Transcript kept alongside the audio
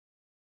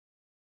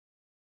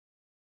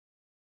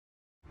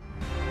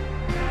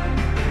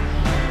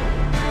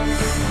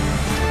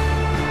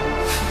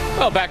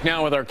Well, back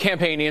now with our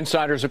campaign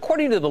insiders.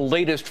 According to the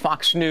latest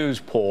Fox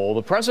News poll,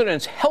 the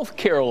president's health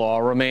care law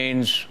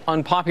remains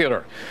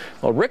unpopular.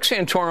 Well, Rick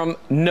Santorum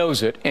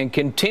knows it and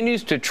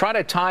continues to try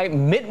to tie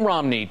Mitt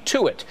Romney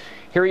to it.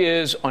 Here he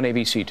is on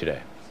ABC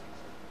today.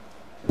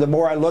 The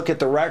more I look at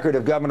the record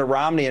of Governor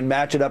Romney and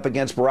match it up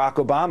against Barack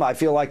Obama, I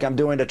feel like I'm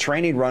doing a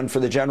training run for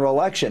the general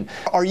election.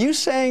 Are you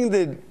saying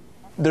that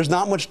there's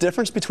not much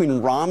difference between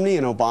Romney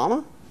and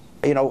Obama?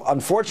 You know,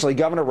 unfortunately,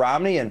 Governor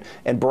Romney and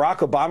Barack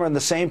Obama are in the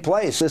same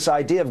place. This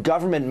idea of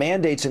government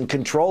mandates and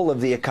control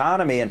of the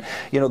economy and,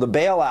 you know, the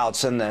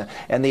bailouts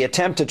and the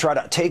attempt to try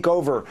to take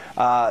over,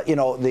 you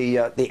know,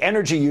 the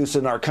energy use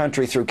in our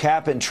country through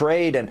cap and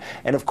trade and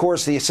of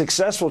course, the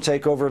successful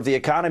takeover of the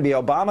economy,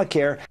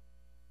 Obamacare.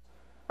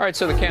 All right,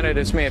 so the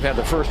candidates may have had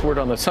the first word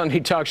on the Sunday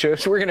talk show,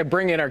 so we're going to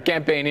bring in our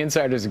campaign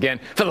insiders again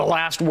for the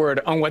last word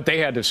on what they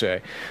had to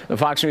say. The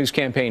Fox News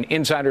campaign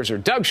insiders are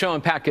Doug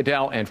Schoen, Pat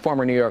Caddell, and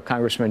former New York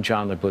Congressman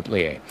John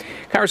LeBoutillier.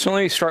 Congressman,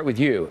 let me start with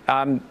you.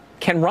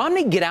 Can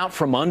Romney get out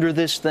from under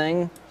this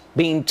thing,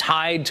 being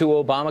tied to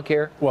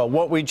Obamacare? Well,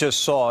 what we just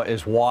saw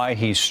is why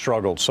he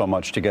struggled so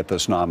much to get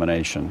this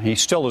nomination. He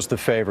still is the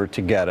favorite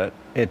to get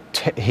it.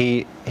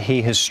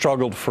 He has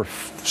struggled for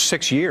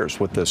 6 years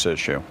with this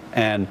issue.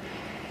 And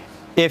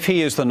if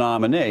he is the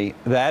nominee,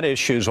 that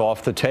issue's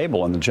off the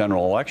table in the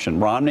general election.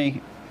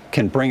 Romney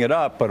can bring it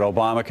up, but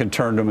Obama can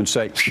turn to him and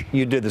say,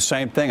 you did the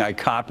same thing. I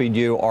copied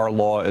you. Our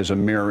law is a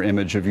mirror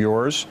image of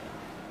yours.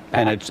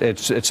 And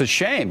it's a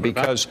shame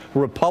because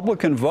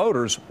Republican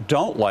voters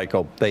don't like,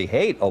 they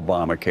hate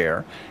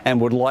Obamacare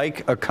and would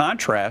like a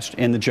contrast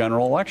in the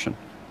general election.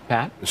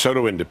 Pat? So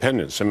do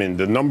independents. I mean,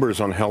 the numbers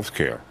on health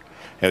care,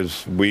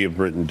 as we have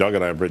written, Doug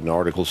and I have written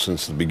articles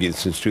since the beginning,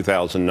 since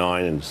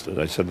 2009, and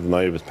I said the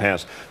night it was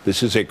passed,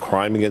 this is a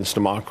crime against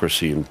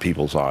democracy in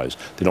people's eyes.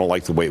 They don't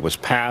like the way it was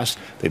passed.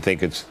 They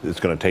think it's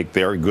going to take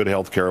their good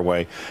health care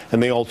away,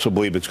 and they also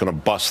believe it's going to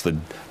bust the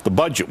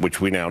budget, which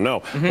we now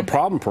know. The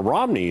problem for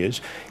Romney is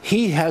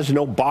he has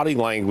no body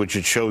language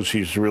that shows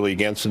he's really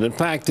against it. In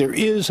fact, there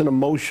is an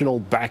emotional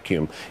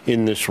vacuum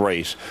in this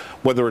race,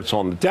 whether it's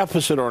on the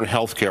deficit or on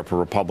health care for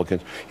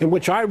Republicans, in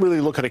which I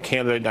really look at a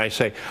candidate and I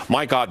say,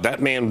 my God, that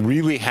man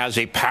really has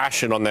a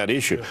passion on that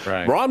issue.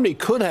 Right. Romney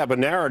could have a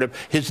narrative.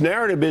 His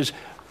narrative is,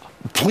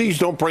 please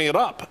don't bring it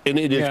up. And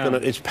it is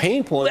it's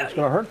painful and it's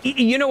going to hurt.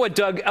 You know what,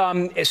 Doug?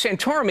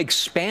 Santorum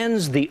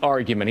expands the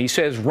argument. He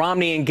says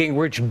Romney and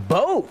Gingrich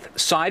both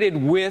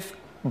sided with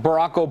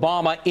Barack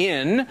Obama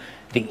in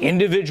the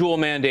individual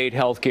mandate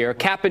health care,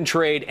 cap and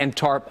trade, and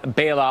TARP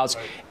bailouts.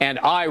 And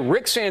I,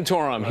 Rick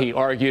Santorum, he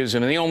argues,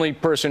 am the only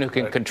person who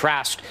can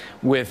contrast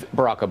with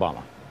Barack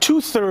Obama.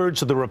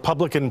 Two-thirds of the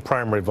Republican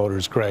primary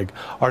voters, Greg,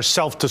 are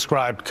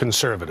self-described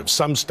conservatives.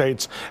 Some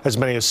states, as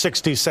many as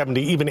 60,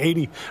 70, even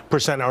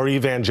 80% are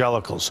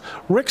evangelicals.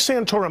 Rick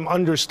Santorum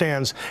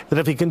understands that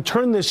if he can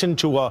turn this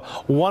into a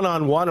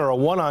one-on-one or a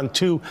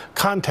one-on-two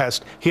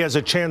contest, he has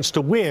a chance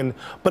to win,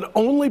 but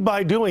only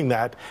by doing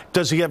that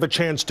does he have a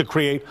chance to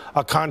create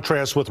a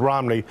contrast with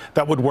Romney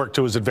that would work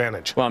to his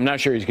advantage. Well, I'm not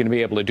sure he's going to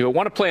be able to do it. I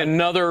want to play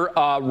another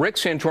Rick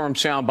Santorum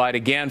soundbite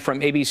again from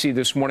ABC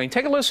this morning.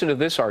 Take a listen to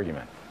this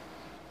argument.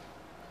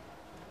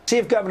 See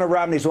if Governor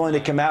Romney's willing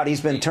to come out.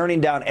 He's been turning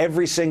down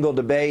every single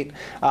debate.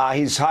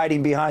 He's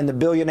hiding behind the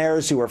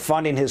billionaires who are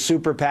funding his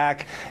super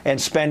PAC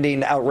and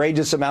spending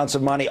outrageous amounts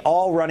of money,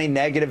 all running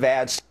negative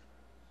ads.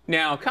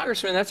 Now,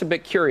 Congressman, that's a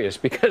bit curious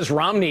because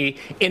Romney,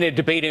 in a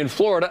debate in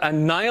Florida,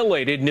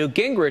 annihilated Newt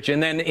Gingrich.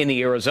 And then in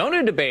the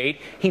Arizona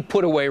debate, he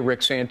put away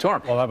Rick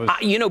Santorum. Well, that was,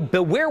 you know,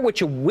 beware what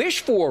you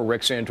wish for,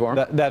 Rick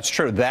Santorum. That's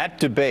true. That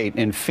debate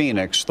in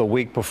Phoenix the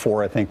week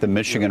before, I think, the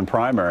Michigan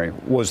primary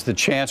was the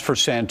chance for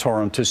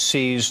Santorum to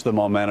seize the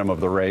momentum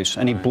of the race.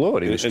 And he blew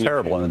it. He was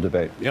terrible in the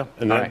debate. Yeah.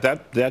 And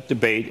that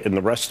debate and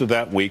the rest of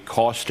that week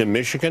cost him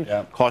Michigan,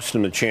 cost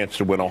him a chance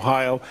to win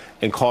Ohio,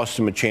 and cost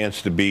him a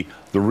chance to be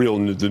the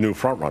new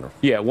front runner.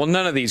 Yeah, well,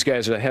 none of these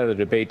guys are the head of the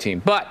debate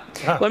team. But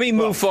let me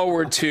move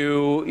forward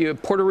to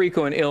Puerto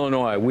Rico and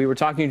Illinois. We were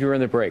talking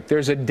during the break.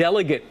 There's a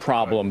delegate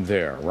problem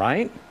there,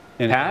 right?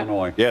 In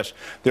Illinois. Yes,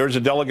 there's a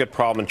delegate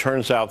problem. It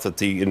turns out that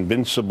the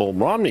invincible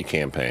Romney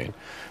campaign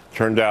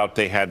turned out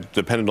they had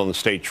depended on the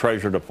state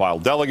treasurer to file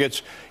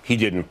delegates. He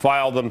didn't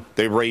file them.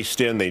 They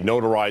raced in. They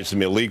notarized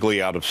them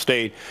illegally out of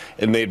state,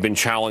 and they'd been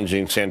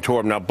challenging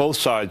Santorum. Now, both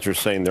sides are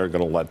saying they're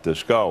going to let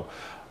this go.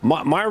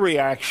 My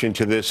reaction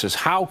to this is,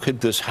 how could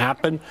this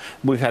happen?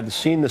 We've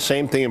seen the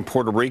same thing in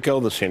Puerto Rico.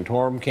 The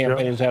Santorum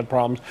campaign has had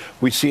problems.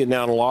 We see it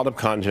now in a lot of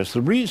contests.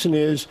 The reason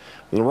is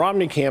the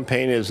Romney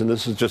campaign is, and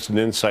this is just an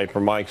insight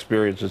from my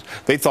experiences,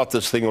 they thought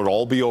this thing would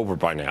all be over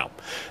by now.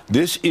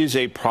 This is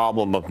a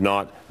problem of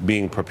not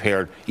being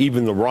prepared,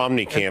 even the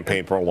Romney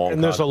campaign for a long time.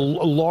 And there's a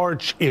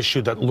large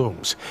issue that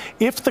looms.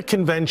 If the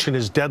convention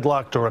is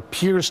deadlocked or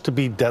appears to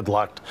be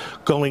deadlocked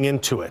going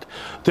into it,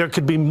 there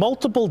could be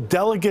multiple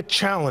delegate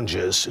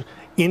challenges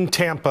in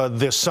Tampa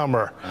this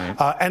summer.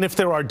 And if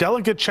there are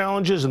delegate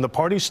challenges and the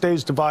party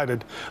stays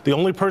divided, the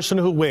only person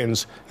who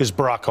wins is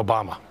Barack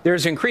Obama.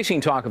 There's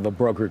increasing talk of a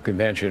brokered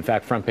convention. In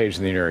fact, front page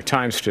of the New York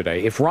Times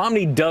today. If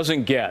Romney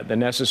doesn't get the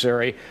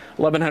necessary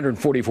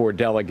 1,144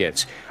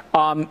 delegates,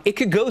 it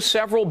could go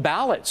several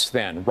ballots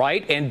then,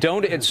 right? And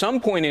don't at some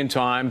point in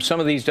time some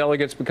of these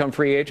delegates become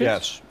free agents?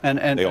 Yes, and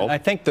I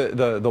think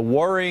the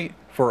worry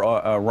for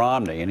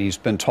Romney, and he's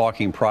been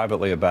talking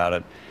privately about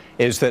it,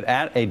 is that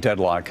at a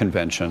deadlock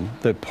convention,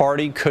 the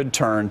party could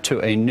turn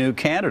to a new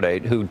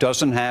candidate who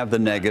doesn't have the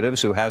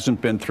negatives, who hasn't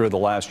been through the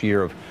last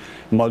year of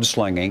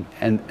mudslinging.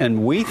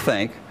 And we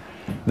think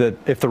that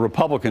if the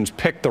Republicans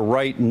pick the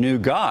right new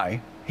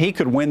guy, he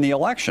could win the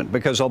election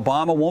because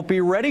Obama won't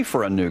be ready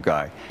for a new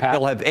guy. Pat?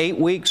 He'll have 8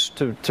 weeks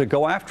to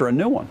go after a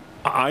new one.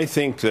 I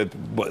think that,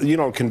 you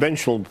know,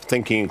 conventional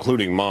thinking,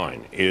 including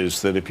mine,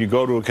 is that if you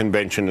go to a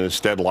convention and it's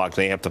deadlocked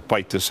and they have to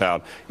fight this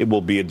out, it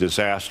will be a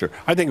disaster.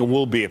 I think it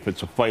will be if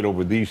it's a fight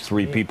over these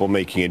three people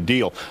making a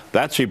deal.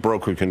 That's a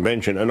brokered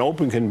convention, an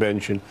open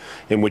convention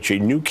in which a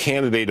new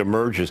candidate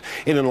emerges.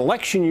 In an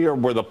election year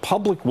where the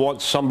public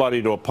wants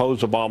somebody to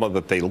oppose Obama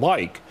that they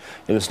like,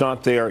 and it's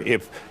not there,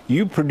 if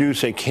you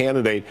produce a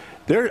candidate,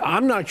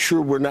 I'm not sure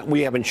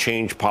we haven't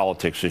changed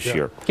politics this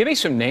year. Give me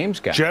some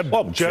names, guys. Jeb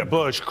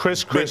Bush,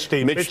 Chris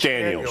Christie, Mitch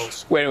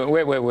Daniels.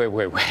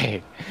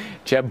 Wait.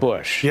 Jeb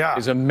Bush. Yeah.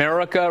 Is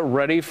America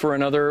ready for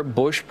another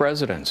Bush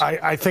presidency?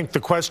 I think the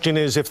question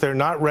is, if they're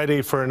not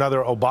ready for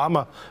another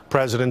Obama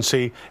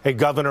presidency, a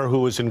governor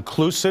who is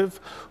inclusive,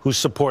 who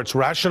supports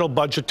rational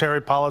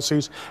budgetary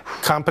policies,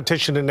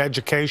 competition in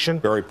education,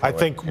 I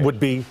think would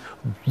be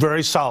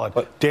very solid.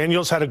 But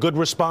Daniels had a good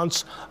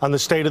response on the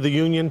State of the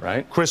Union.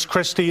 Right. Chris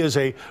Christie is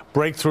a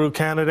breakthrough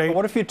candidate. But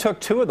what if you took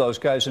two of those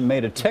guys and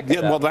made a ticket?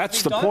 Yeah, well,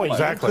 that's the point.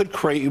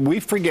 Exactly. We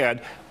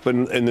forget, but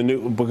in the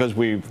new, because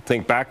we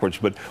think backwards,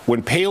 but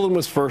when Palin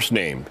was first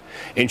named,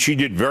 and she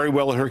did very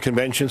well at her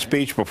convention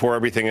speech before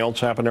everything else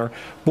happened to her,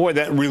 boy,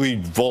 that really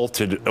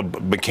vaulted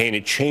McCain.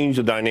 It changed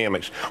the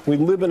dynamics. We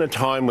live in a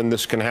time when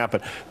this can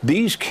happen.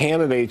 These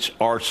candidates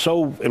are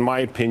so, in my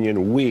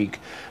opinion, weak,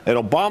 and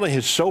Obama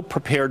is so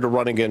prepared to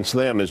run against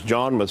them, as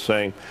John was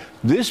saying.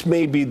 This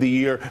may be the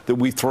year that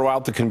we throw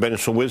out the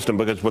conventional wisdom,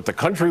 because what the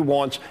country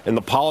wants and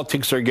the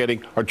politics they're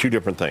getting are two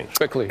different things.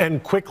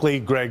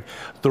 Quickly, Greg,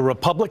 the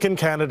Republican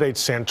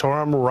candidates,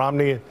 Santorum,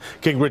 Romney,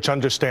 Gingrich,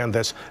 understand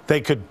this. They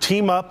could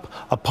team up,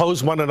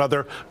 oppose one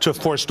another to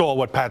forestall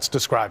what Pat's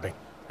describing.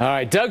 All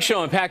right, Doug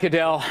Schoen, Pat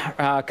Caddell,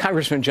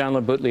 Congressman John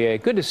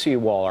LeBoutillier, good to see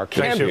you all. Our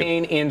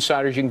campaign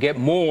insiders, you can get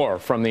more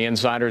from the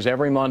insiders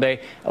every Monday,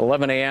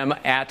 11 a.m.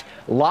 at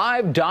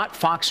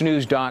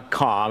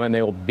live.foxnews.com, and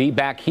they will be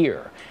back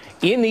here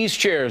in these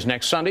chairs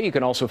next Sunday. You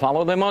can also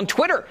follow them on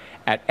Twitter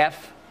at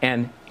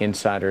FN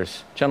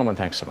Insiders. Gentlemen,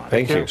 thanks so much.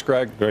 Thank you. Thanks,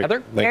 Greg.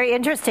 Heather? Very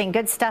interesting.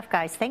 Good stuff,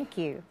 guys. Thank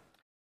you.